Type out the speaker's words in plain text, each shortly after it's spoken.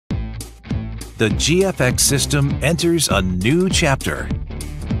the GFX system enters a new chapter.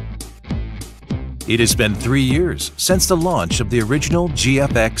 It has been 3 years since the launch of the original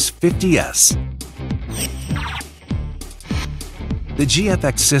GFX 50S. The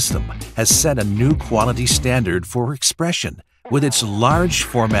GFX system has set a new quality standard for expression with its large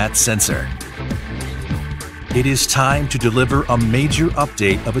format sensor. It is time to deliver a major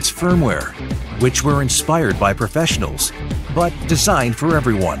update of its firmware, which were inspired by professionals, but designed for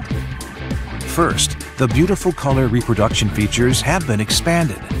everyone. First, the beautiful color reproduction features have been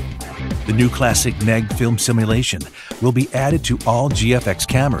expanded. The new classic neg film simulation will be added to all GFX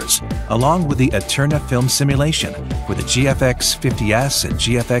cameras, along with the ETERNA film simulation for the GFX 50S and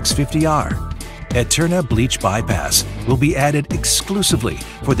GFX 50R. ETERNA Bleach Bypass will be added exclusively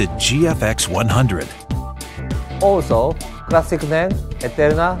for the GFX100. Also, Classic neg,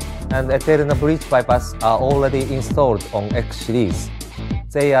 ETERNA, and ETERNA Bleach Bypass are already installed on X series.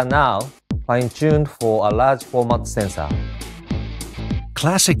 They are now fine-tuned for a large format sensor.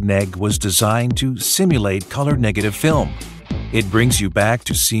 Classic neg was designed to simulate color negative film. It brings you back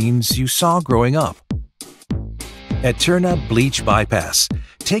to scenes you saw growing up. ETERNA Bleach Bypass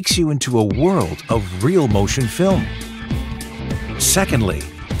takes you into a world of real motion film. Secondly,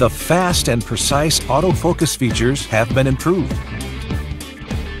 the fast and precise autofocus features have been improved.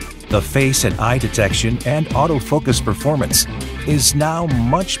 The face and eye detection and autofocus performance is now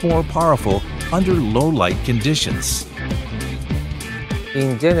much more powerful under low light conditions.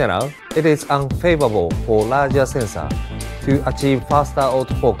 In general, it is unfavorable for larger sensor to achieve faster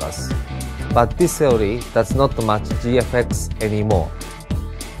autofocus, but this theory does not match GFX anymore.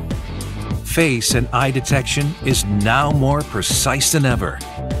 Face and eye detection is now more precise than ever.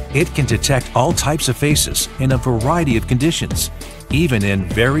 It can detect all types of faces in a variety of conditions, even in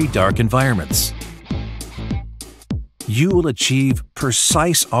very dark environments. You will achieve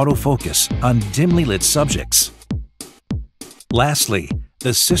precise autofocus on dimly lit subjects. Lastly,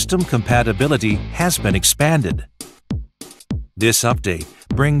 the system compatibility has been expanded. This update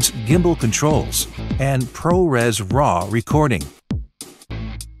brings gimbal controls and ProRes RAW recording.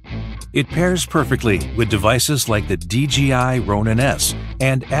 It pairs perfectly with devices like the DJI Ronin S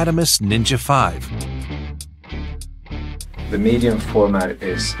and Atomos Ninja 5. The medium format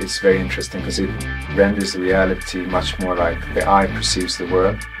is very interesting because it renders the reality much more like the eye perceives the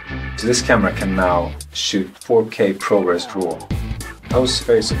world. So this camera can now shoot 4K ProRes RAW. I was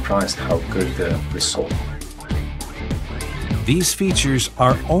very surprised how good the result. These features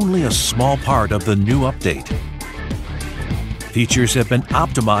are only a small part of the new update. Features have been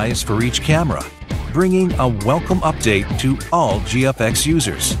optimized for each camera, bringing a welcome update to all GFX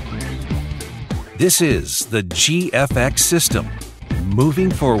users. This is the GFX system, moving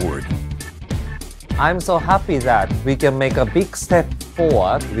forward. I'm so happy that we can make a big step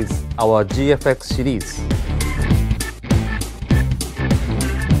forward with our GFX series.